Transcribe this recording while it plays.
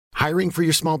Hiring for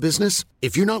your small business?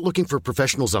 If you're not looking for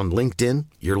professionals on LinkedIn,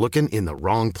 you're looking in the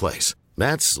wrong place.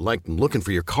 That's like looking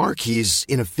for your car keys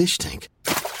in a fish tank.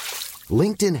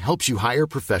 LinkedIn helps you hire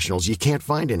professionals you can't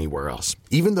find anywhere else,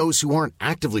 even those who aren't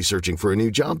actively searching for a new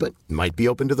job but might be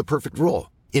open to the perfect role.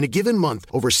 In a given month,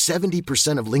 over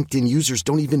 70% of LinkedIn users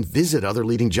don't even visit other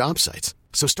leading job sites.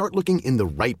 So start looking in the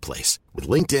right place. With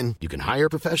LinkedIn, you can hire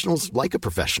professionals like a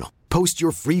professional. Post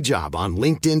your free job on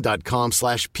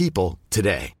linkedin.com/people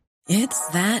today. It's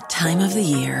that time of the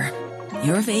year.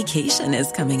 Your vacation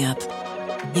is coming up.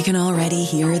 You can already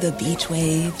hear the beach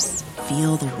waves,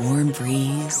 feel the warm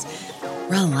breeze,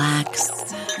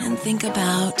 relax, and think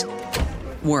about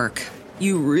work.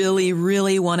 You really,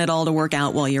 really want it all to work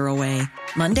out while you're away.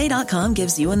 Monday.com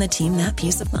gives you and the team that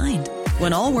peace of mind.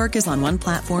 When all work is on one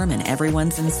platform and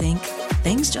everyone's in sync,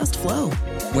 things just flow.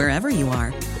 Wherever you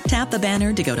are, tap the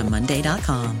banner to go to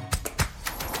Monday.com.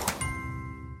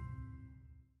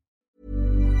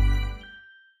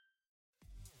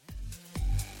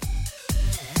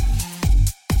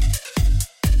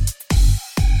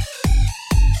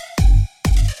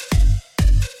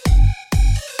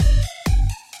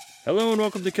 Hello and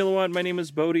welcome to Kilowatt. My name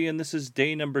is Bodie, and this is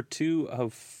day number 2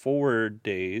 of 4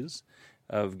 days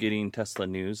of getting Tesla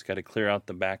news. Got to clear out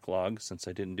the backlog since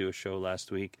I didn't do a show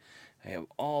last week. I have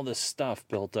all this stuff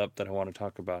built up that I want to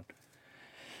talk about.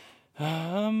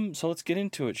 So let's get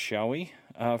into it, shall we?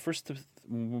 First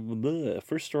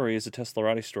story is a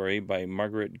Teslarati story by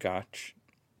Margaret Gotch.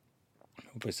 I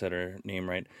hope I said her name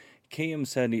right.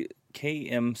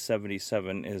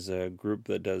 KM77 is a group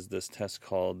that does this test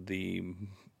called the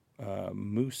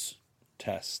Moose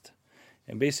test.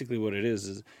 And basically what it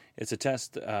is it's a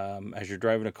test as you're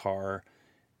driving a car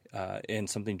and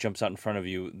something jumps out in front of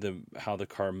you, how the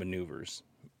car maneuvers,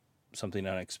 something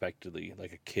unexpectedly,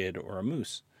 like a kid or a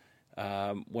moose.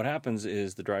 What happens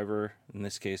is the driver, in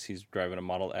this case he's driving a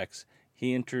Model X,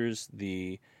 he enters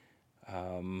the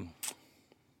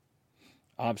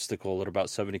obstacle at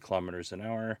about 70 kilometers an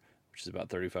hour, which is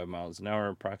about 35 miles an hour,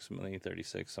 approximately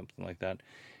 36, something like that.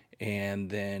 And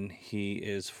then he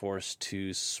is forced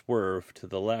to swerve to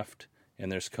the left, and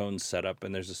there's cones set up,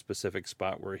 and there's a specific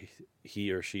spot where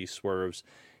he or she swerves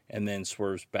and then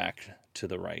swerves back to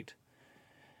the right.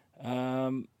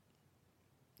 Now,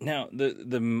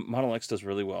 the Model X does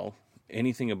really well.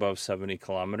 Anything above 70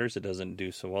 kilometers, it doesn't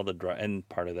do so well. And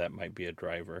part of that might be a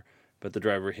driver, but the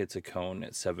driver hits a cone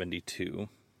at 72.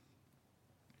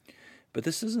 But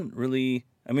this isn't really,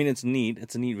 I mean, it's neat.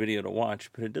 It's a neat video to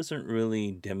watch, but it doesn't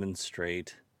really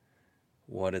demonstrate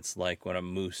what it's like when a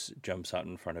moose jumps out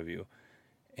in front of you.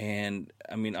 And,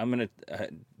 I mean, I'm going to,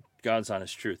 God's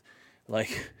honest truth,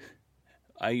 like,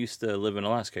 I used to live in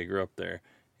Alaska. I grew up there,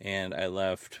 and I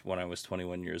left when I was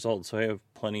 21 years old. So I have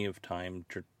plenty of time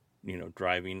to,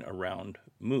 driving around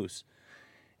moose.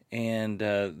 And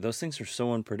those things are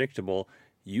so unpredictable.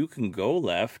 You can go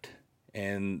left,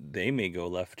 and they may go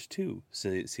left too. So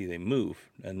they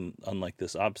move, and unlike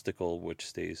this obstacle, which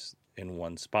stays in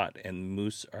one spot, and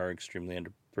moose are extremely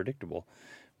unpredictable,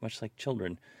 much like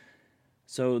children.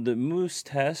 So the moose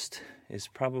test is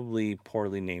probably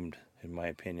poorly named, in my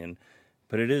opinion,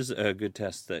 but it is a good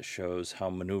test that shows how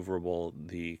maneuverable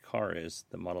the car is,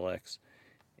 the Model X,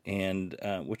 and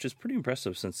which is pretty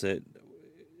impressive since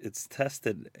it's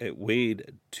tested. It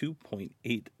weighed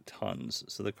 2.8 tons,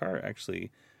 so the car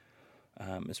actually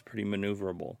is pretty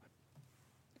maneuverable.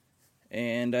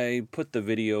 And I put the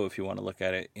video, if you want to look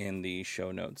at it, in the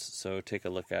show notes. So take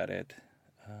a look at it.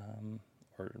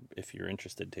 Or if you're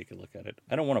interested, take a look at it.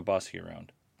 I don't want to boss you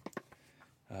around.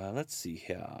 Let's see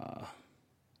here.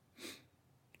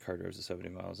 Car drives at 70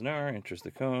 miles an hour, enters the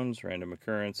cones, random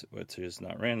occurrence, which is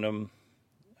not random.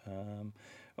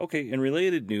 Okay, in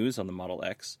related news on the Model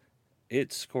X,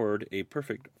 it scored a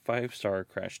perfect 5-star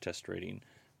crash test rating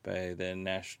by the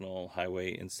National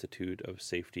Highway Institute of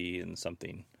Safety and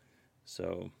something.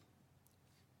 So,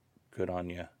 good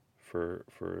on you for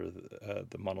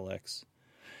the Model X.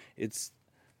 It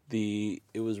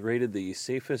was rated the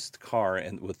safest car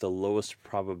and with the lowest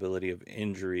probability of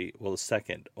injury, well,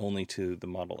 second only to the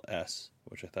Model S,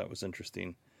 which I thought was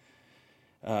interesting.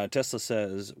 Tesla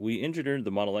says, we engineered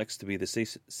the Model X to be the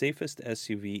safest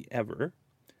SUV ever.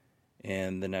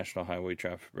 And the National Highway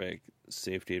Traffic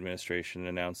Safety Administration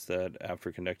announced that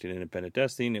after conducting independent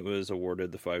testing, it was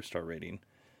awarded the 5-star rating.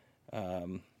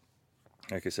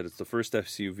 Like I said, it's the first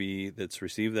SUV that's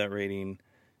received that rating,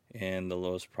 and the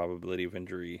lowest probability of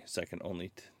injury, second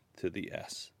only to the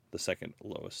S, the second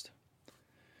lowest.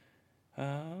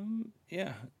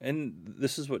 Yeah, and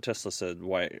this is what Tesla said,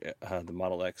 why the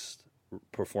Model X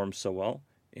performs so well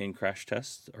in crash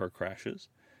tests or crashes.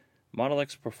 Model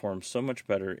X performs so much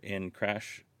better in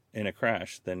a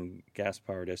crash than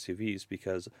gas-powered SUVs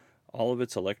because all of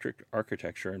its electric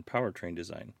architecture and powertrain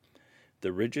design.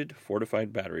 The rigid,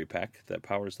 fortified battery pack that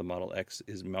powers the Model X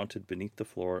is mounted beneath the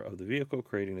floor of the vehicle,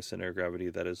 creating a center of gravity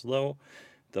that is low.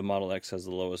 The Model X has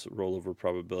the lowest rollover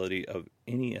probability of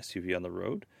any SUV on the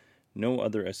road. No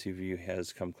other SUV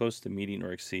has come close to meeting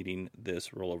or exceeding this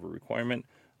rollover requirement.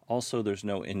 Also, there's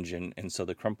no engine, and so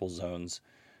the crumple zones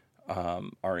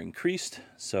are increased,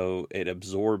 so it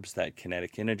absorbs that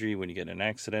kinetic energy when you get in an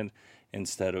accident.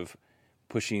 Instead of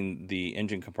pushing the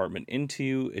engine compartment into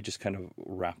you, it just kind of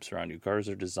wraps around you. Cars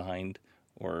are designed,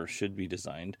 or should be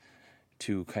designed,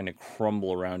 to kind of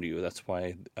crumble around you. That's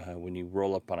why when you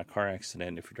roll up on a car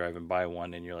accident, if you're driving by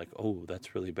one and you're like, oh,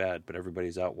 that's really bad, but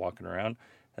everybody's out walking around,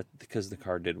 that's because the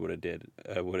car did what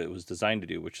it was designed to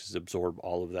do, which is absorb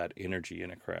all of that energy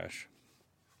in a crash.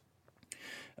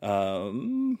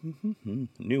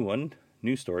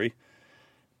 New story.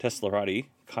 Teslarati,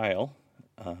 Kyle,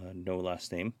 no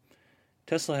last name.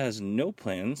 Tesla has no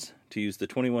plans to use the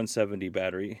 2170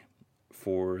 battery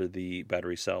for the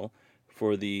battery cell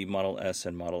for the Model S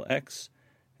and Model X.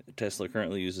 Tesla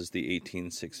currently uses the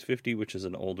 18650, which is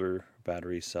an older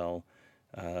battery cell.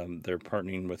 They're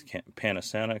partnering with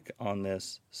Panasonic on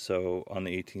this, so on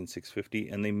the 18650,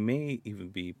 and they may even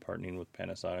be partnering with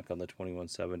Panasonic on the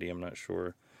 2170, I'm not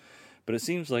sure. But it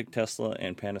seems like Tesla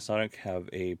and Panasonic have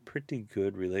a pretty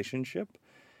good relationship,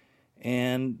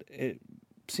 and it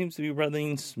seems to be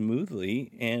running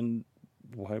smoothly, and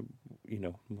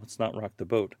let's not rock the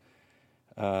boat.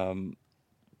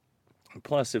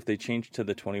 Plus, if they change to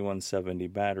the 2170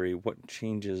 battery, what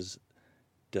changes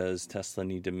does Tesla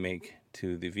need to make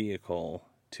to the vehicle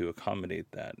to accommodate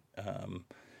that?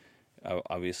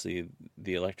 Obviously,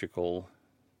 the electrical,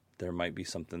 there might be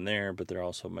something there, but there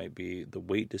also might be the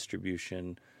weight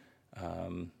distribution.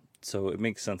 So it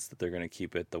makes sense that they're going to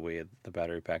keep it the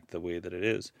battery pack the way that it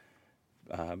is.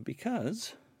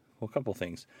 Because, a couple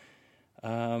things.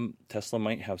 Tesla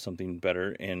might have something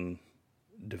better in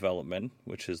development,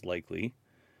 which is likely.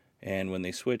 And when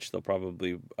they switch, they'll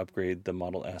probably upgrade the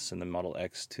Model S and the Model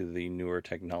X to the newer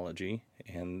technology,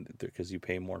 and because you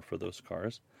pay more for those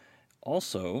cars.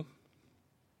 Also,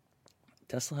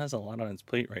 Tesla has a lot on its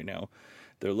plate right now.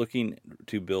 They're looking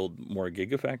to build more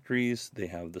gigafactories. They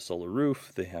have the solar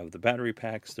roof. They have the battery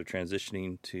packs. They're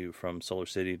transitioning from Solar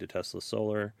City to Tesla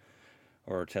Solar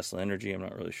or Tesla Energy. I'm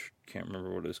not really sure. Can't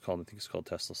remember what it was called. I think it's called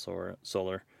Tesla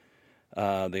Solar.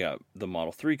 They got the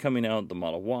Model 3 coming out, the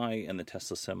Model Y, and the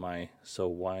Tesla Semi. So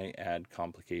why add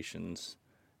complications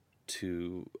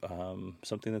to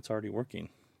something that's already working?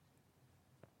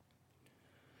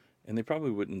 And they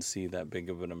probably wouldn't see that big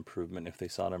of an improvement if they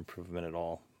saw an improvement at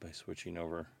all by switching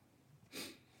over.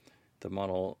 The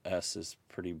Model S is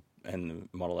and the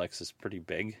Model X is pretty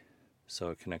big,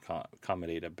 so it can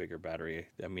accommodate a bigger battery.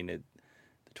 I mean, the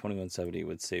 2170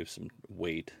 would save some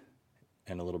weight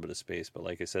and a little bit of space, but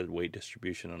like I said, weight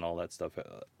distribution and all that stuff,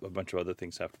 a bunch of other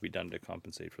things have to be done to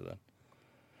compensate for that.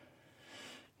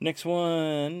 Next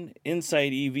one,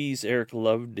 Inside EV's Eric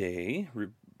Loveday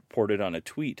reported on a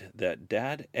tweet that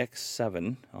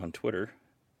DadX7 on Twitter,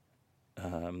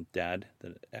 Dad,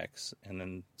 the X, and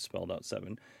then spelled out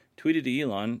 7, tweeted to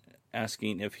Elon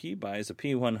asking if he buys a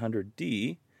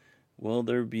P100D, will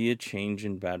there be a change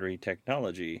in battery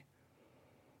technology?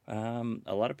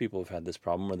 A lot of people have had this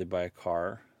problem where they buy a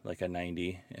car, like a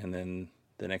 90, and then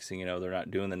the next thing you know, they're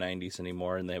not doing the 90s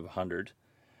anymore, and they have 100.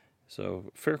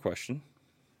 So, fair question.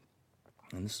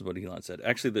 And this is what Elon said.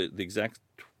 Actually, the exact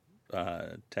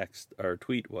text or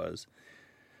tweet was,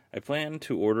 I plan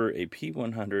to order a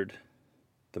P100,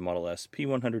 the Model S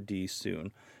P100D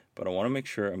soon, but I want to make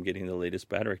sure I'm getting the latest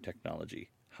battery technology.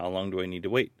 How long do I need to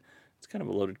wait? It's kind of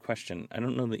a loaded question. I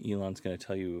don't know that Elon's going to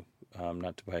tell you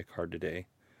not to buy a car today.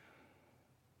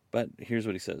 But here's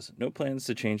what he says. No plans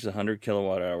to change the 100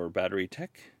 kilowatt hour battery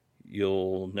tech.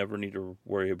 You'll never need to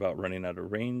worry about running out of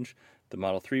range. The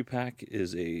Model 3 pack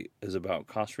is about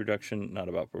cost reduction, not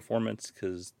about performance,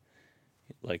 because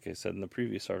like I said in the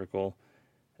previous article,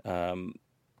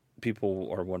 people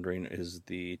are wondering, is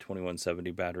the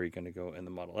 2170 battery going to go in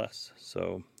the Model S?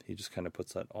 So he just kind of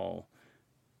puts that all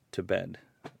to bed.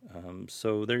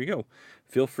 So there you go.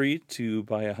 Feel free to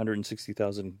buy a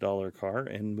 $160,000 car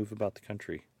and move about the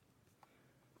country.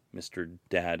 Mr.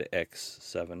 Dad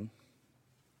X7.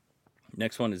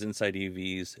 Next one is Inside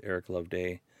EV's Eric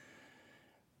Loveday.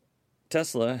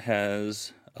 Tesla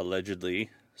has allegedly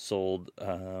sold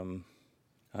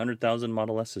 100,000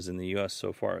 Model S's in the U.S.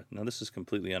 so far. Now, this is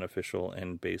completely unofficial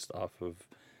and based off of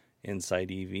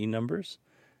Inside EV numbers.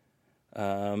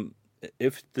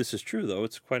 if this is true, though,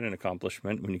 it's quite an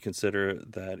accomplishment when you consider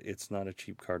that it's not a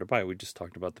cheap car to buy. We just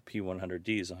talked about the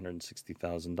P100D is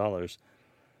 $160,000.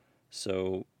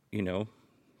 So,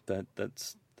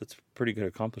 that's a pretty good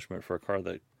accomplishment for a car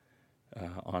that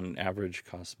on average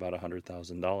costs about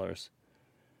 $100,000.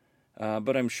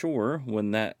 But I'm sure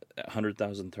when that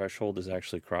 100,000 threshold is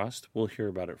actually crossed, we'll hear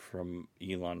about it from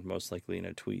Elon, most likely in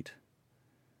a tweet.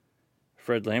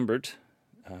 Fred Lambert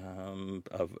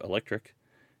of Electric,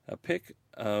 a pic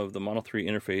of the Model 3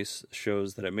 interface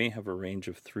shows that it may have a range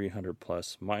of 300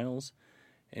 plus miles.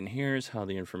 And here's how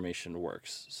the information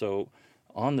works. So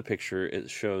on the picture, it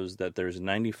shows that there's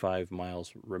 95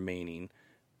 miles remaining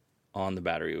on the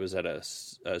battery. It was at a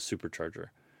supercharger.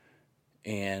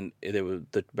 And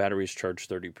the battery's charged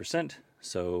 30%,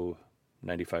 so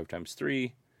 95 times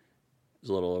 3 is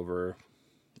a little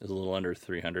under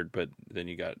 300, but then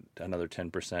you got another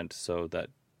 10%, so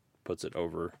that puts it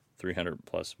over 300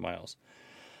 plus miles.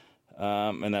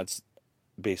 And that's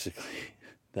basically,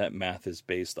 that math is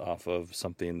based off of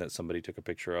something that somebody took a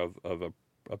picture of a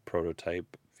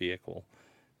prototype vehicle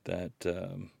that,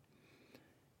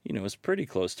 is pretty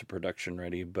close to production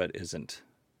ready, but isn't.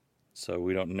 So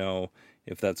we don't know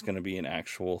if that's going to be an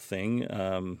actual thing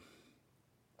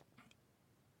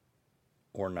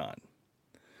or not.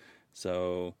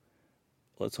 So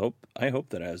I hope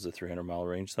that it has a 300-mile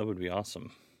range. That would be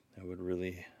awesome. That would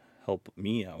really help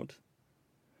me out.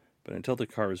 But until the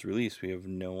car is released, we have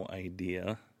no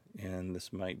idea. And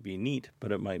this might be neat,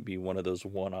 but it might be one of those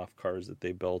one-off cars that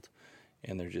they built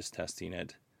and they're just testing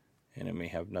it. And it may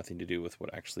have nothing to do with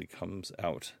what actually comes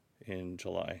out in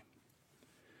July.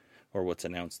 Or what's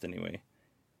announced anyway.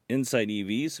 Inside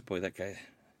EVs, boy, that guy,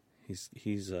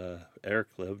 he's Eric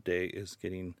Loveday is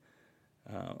getting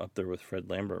up there with Fred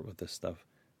Lambert with this stuff,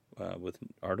 with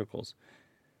articles.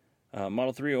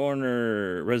 Model 3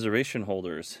 owner reservation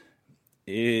holders,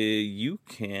 you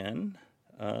can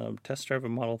test drive a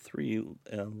Model 3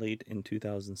 late in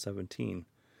 2017.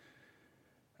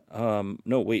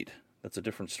 No, wait, that's a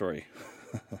different story.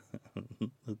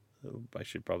 I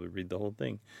should probably read the whole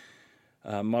thing.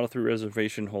 Model 3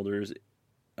 reservation holders,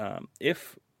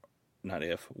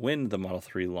 when the Model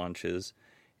 3 launches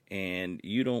and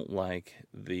you don't like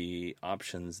the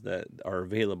options that are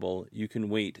available, you can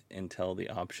wait until the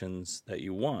options that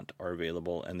you want are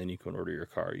available, and then you can order your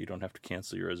car. You don't have to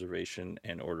cancel your reservation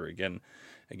and order again.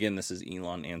 Again, this is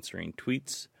Elon answering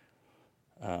tweets.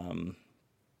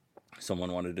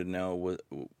 Someone wanted to know,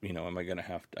 am I going to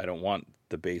have to, I don't want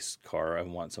the base car. I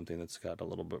want something that's got a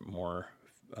little bit more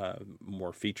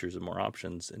features and more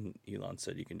options. And Elon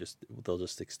said they'll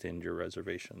just extend your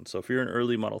reservation. So if you're an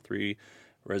early Model 3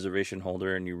 reservation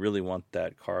holder and you really want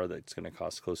that car that's going to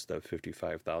cost close to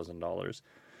 $55,000,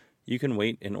 you can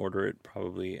wait and order it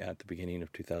probably at the beginning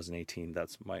of 2018.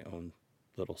 That's my own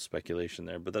little speculation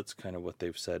there, but that's kind of what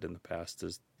they've said in the past,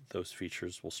 is those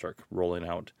features will start rolling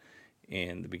out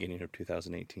in the beginning of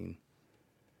 2018.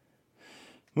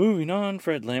 Moving on,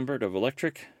 Fred Lambert of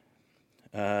Electric.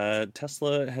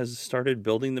 Tesla has started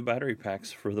building the battery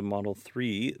packs for the Model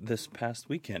 3 this past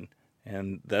weekend.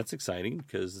 And that's exciting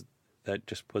because that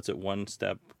just puts it one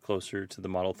step closer to the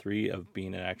Model 3 of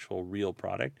being an actual real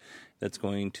product that's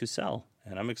going to sell.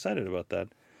 And I'm excited about that.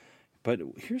 But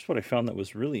here's what I found that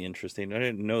was really interesting. I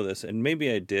didn't know this, and maybe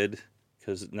I did,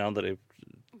 because now that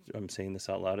I'm saying this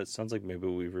out loud, it sounds like maybe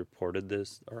we reported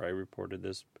this, or I reported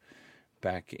this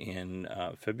back in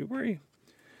February.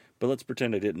 But let's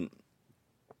pretend I didn't.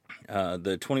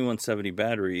 The 2170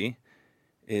 battery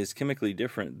is chemically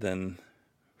different than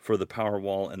for the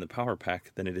Powerwall and the Power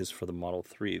Pack than it is for the Model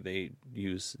 3. They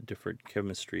use different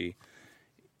chemistry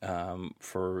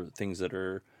for things that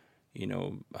are,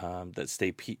 that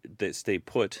stay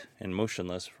put and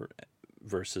motionless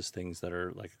versus things that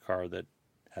are like a car that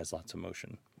has lots of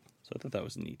motion. So I thought that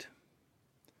was neat.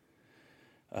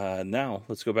 Now,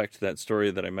 let's go back to that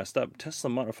story that I messed up. Tesla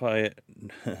notified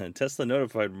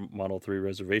Model 3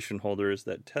 reservation holders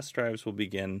that test drives will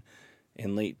begin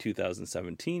in late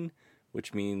 2017,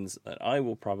 which means that I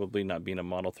will probably not be in a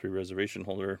Model 3 reservation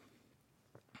holder,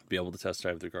 be able to test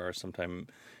drive the car sometime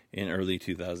in early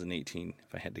 2018,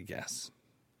 if I had to guess.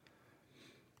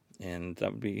 And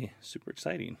that would be super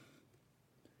exciting.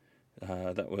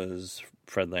 That was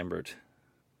Fred Lambert,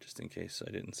 just in case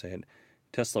I didn't say it.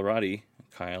 Teslarati,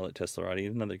 Kyle at Teslarati,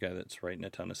 another guy that's writing a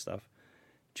ton of stuff.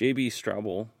 J.B.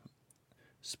 Straubel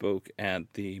spoke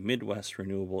at the Midwest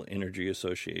Renewable Energy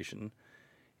Association,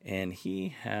 and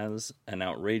he has an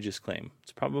outrageous claim.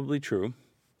 It's probably true,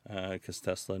 because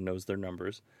Tesla knows their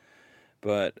numbers.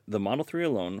 But the Model 3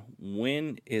 alone,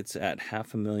 when it's at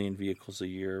 500,000 vehicles a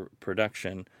year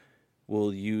production,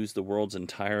 will use the world's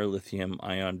entire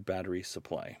lithium-ion battery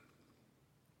supply,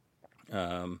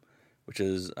 which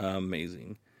is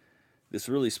amazing. This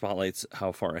really spotlights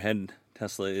how far ahead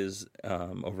Tesla is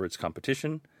over its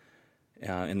competition.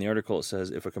 In the article, it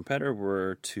says, if a competitor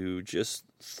were to just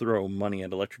throw money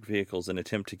at electric vehicles and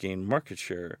attempt to gain market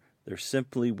share, there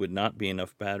simply would not be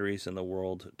enough batteries in the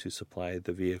world to supply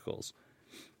the vehicles.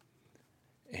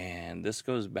 And this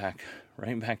goes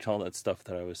right back to all that stuff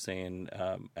that I was saying,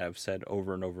 I've said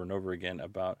over and over and over again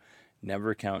about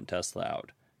never count Tesla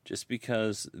out. Just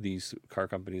because these car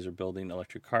companies are building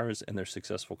electric cars and they're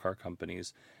successful car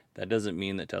companies, that doesn't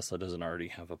mean that Tesla doesn't already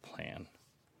have a plan.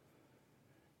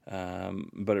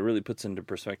 But it really puts into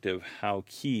perspective how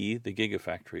key the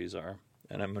gigafactories are.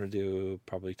 And I'm going to do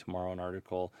probably tomorrow an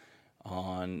article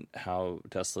on how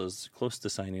Tesla's close to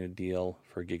signing a deal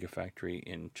for a gigafactory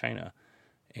in China.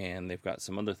 And they've got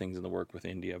some other things in the work with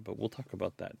India, but we'll talk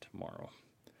about that tomorrow.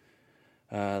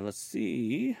 Let's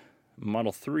see.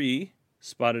 Model 3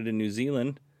 spotted in New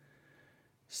Zealand.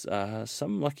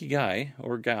 Some lucky guy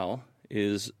or gal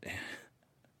is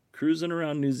cruising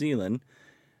around New Zealand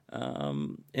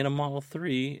in a Model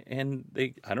 3,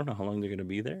 and I don't know how long they're going to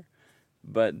be there,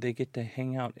 but they get to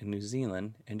hang out in New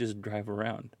Zealand and just drive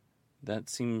around. That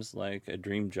seems like a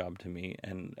dream job to me,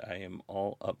 and I am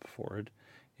all up for it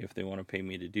if they want to pay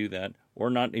me to do that. Or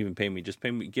not even pay me, just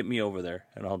pay me, get me over there,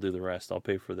 and I'll do the rest. I'll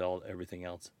pay for everything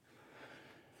else.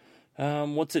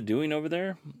 What's it doing over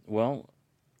there? Well,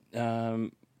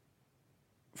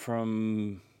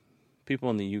 from people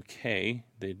in the UK,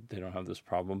 they don't have this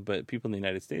problem, but people in the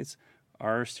United States,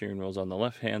 our steering wheel's on the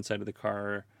left-hand side of the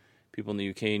car. People in the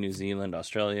UK, New Zealand,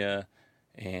 Australia,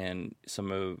 and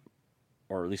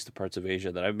or at least the parts of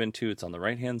Asia that I've been to, it's on the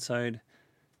right-hand side.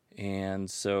 And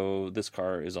so this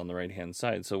car is on the right-hand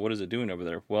side. So what is it doing over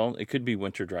there? Well, it could be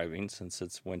winter driving, since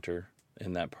it's winter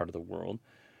in that part of the world.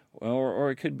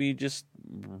 Or it could be just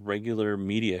regular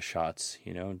media shots.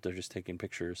 They're just taking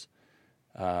pictures.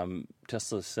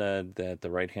 Tesla said that the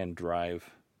right-hand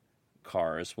drive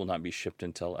cars will not be shipped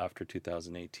until after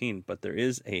 2018, but there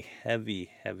is a heavy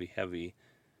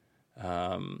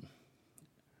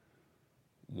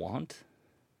want.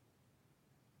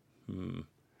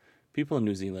 People in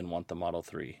New Zealand want the Model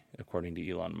 3, according to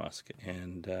Elon Musk,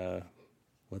 and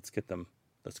let's get them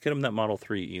that Model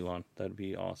 3, Elon. That'd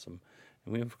be awesome.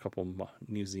 And we have a couple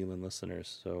New Zealand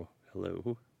listeners, so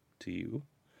hello to you.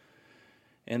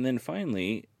 And then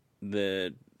finally,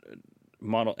 the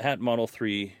Model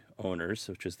 3 owners,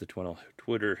 which is the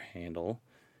Twitter handle,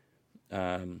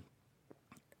 in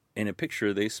a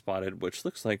picture they spotted which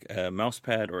looks like a mouse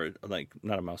pad, or like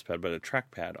not a mouse pad, but a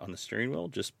trackpad on the steering wheel,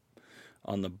 just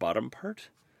on the bottom part.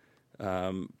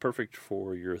 Perfect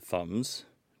for your thumbs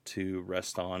to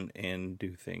rest on and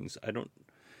do things.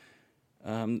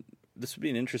 This would be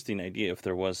an interesting idea if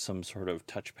there was some sort of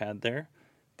touchpad there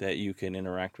that you can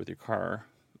interact with your car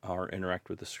or interact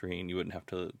with the screen. You wouldn't have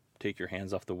to take your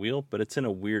hands off the wheel, but it's in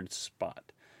a weird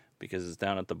spot because it's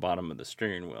down at the bottom of the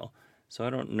steering wheel. So I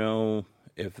don't know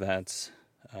if that's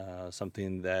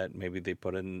something that maybe they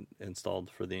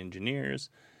installed for the engineers.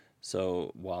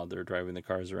 So while they're driving the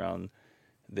cars around,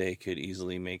 they could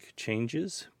easily make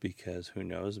changes, because who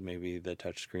knows, maybe the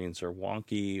touch screens are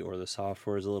wonky or the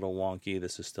software is a little wonky.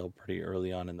 This is still pretty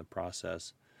early on in the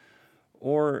process.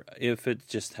 Or if it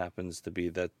just happens to be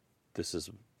that this is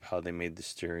how they made the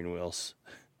steering wheels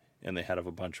and they had a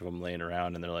bunch of them laying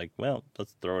around and they're like, well,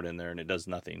 let's throw it in there and it does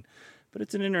nothing. But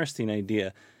it's an interesting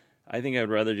idea. I think I'd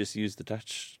rather just use the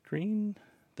touch screen.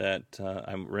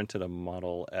 I rented a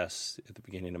Model S at the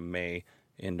beginning of May,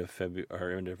 end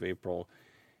of April.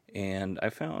 And I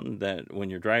found that when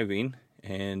you're driving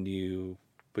and you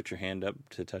put your hand up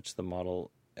to touch the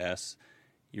Model S,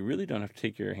 you really don't have to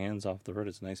take your hands off the road.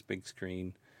 It's a nice big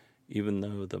screen. Even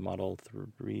though the Model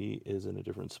 3 is in a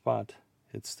different spot,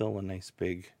 it's still a nice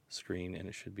big screen and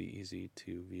it should be easy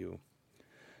to view.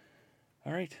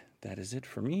 All right, that is it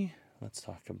for me. Let's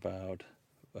talk about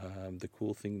the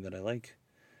cool thing that I like,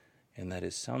 and that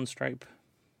is Soundstripe.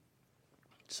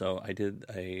 So I did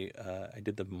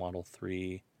the Model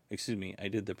 3. I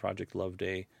did the Project Love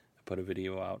Day. I put a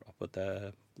video out. I'll put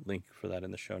the link for that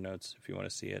in the show notes if you want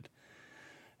to see it.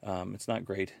 It's not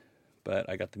great, but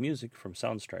I got the music from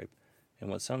Soundstripe. And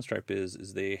what Soundstripe is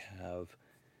they have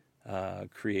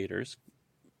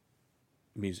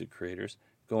music creators,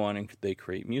 go on and they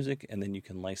create music, and then you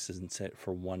can license it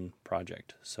for one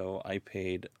project. So I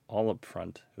paid all up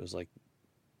front. It was like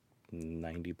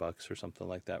 $90 or something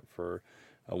like that for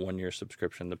a 1-year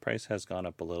subscription. The price has gone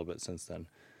up a little bit since then.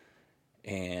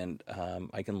 And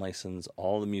I can license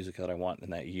all the music that I want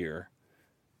in that year.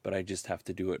 but I just have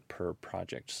to do it per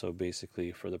project. So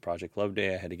basically for the Project Love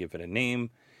Day, I had to give it a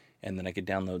name, and then I could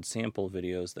download sample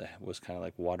videos that was kind of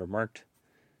like watermarked,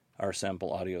 or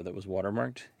sample audio that was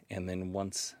watermarked. And then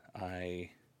once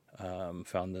I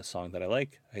found the song that I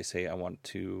like, I say I want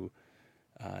to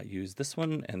use this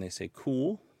one, and they say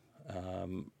cool,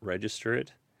 register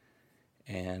it,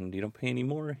 and you don't pay any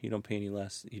more, you don't pay any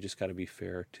less. You just got to be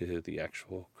fair to the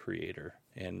actual creator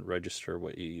and register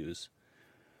what you use.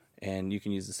 And you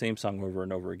can use the same song over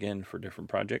and over again for different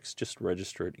projects. Just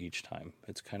register it each time.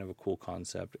 It's kind of a cool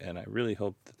concept, and I really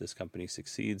hope that this company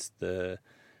succeeds. The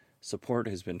support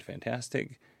has been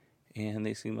fantastic, and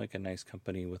they seem like a nice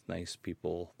company with nice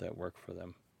people that work for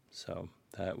them. So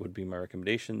that would be my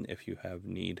recommendation if you have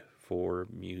need for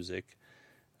music,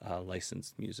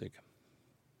 licensed music.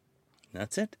 And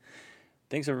that's it.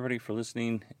 Thanks everybody for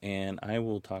listening, and I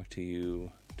will talk to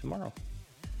you tomorrow.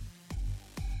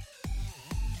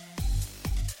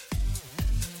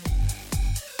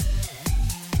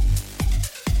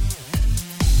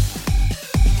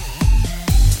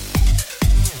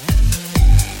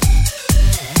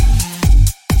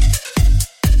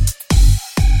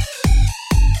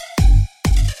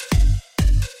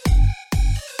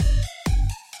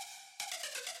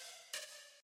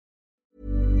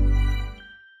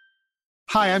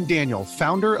 Hi, I'm Daniel,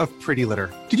 founder of Pretty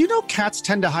Litter. Did you know cats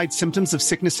tend to hide symptoms of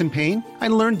sickness and pain? I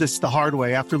learned this the hard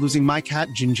way after losing my cat,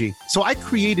 Gingy. So I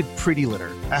created Pretty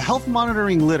Litter, a health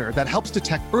monitoring litter that helps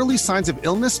detect early signs of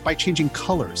illness by changing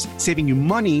colors, saving you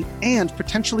money and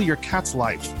potentially your cat's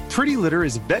life. Pretty Litter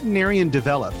is veterinarian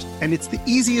developed, and it's the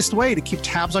easiest way to keep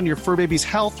tabs on your fur baby's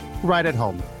health right at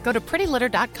home. Go to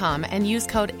prettylitter.com and use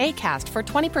code ACAST for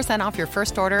 20% off your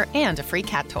first order and a free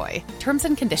cat toy. Terms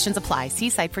and conditions apply. See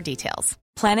site for details.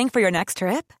 Planning for your next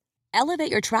trip?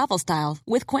 Elevate your travel style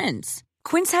with Quince.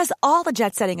 Quince has all the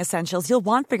jet-setting essentials you'll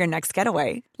want for your next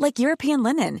getaway, like European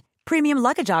linen, premium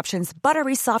luggage options,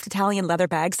 buttery soft Italian leather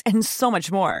bags, and so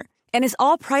much more. And is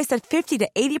all priced at 50 to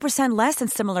 80% less than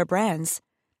similar brands.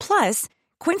 Plus,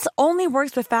 Quince only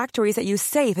works with factories that use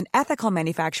safe and ethical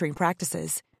manufacturing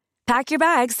practices. Pack your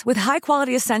bags with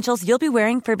high-quality essentials you'll be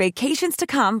wearing for vacations to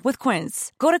come with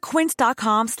Quince. Go to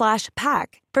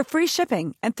quince.com/pack for free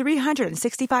shipping and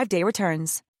 365-day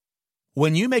returns.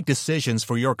 When you make decisions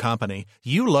for your company,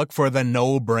 you look for the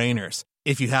no-brainers.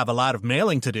 If you have a lot of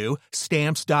mailing to do,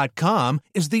 Stamps.com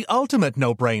is the ultimate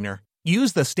no-brainer.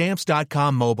 Use the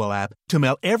Stamps.com mobile app to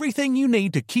mail everything you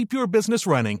need to keep your business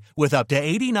running with up to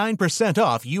 89%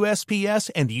 off USPS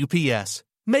and UPS.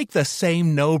 Make the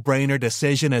same no-brainer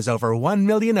decision as over 1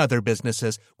 million other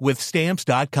businesses with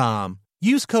Stamps.com.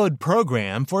 Use code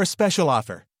PROGRAM for a special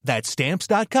offer. That's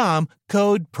Stamps.com,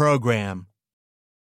 code PROGRAM.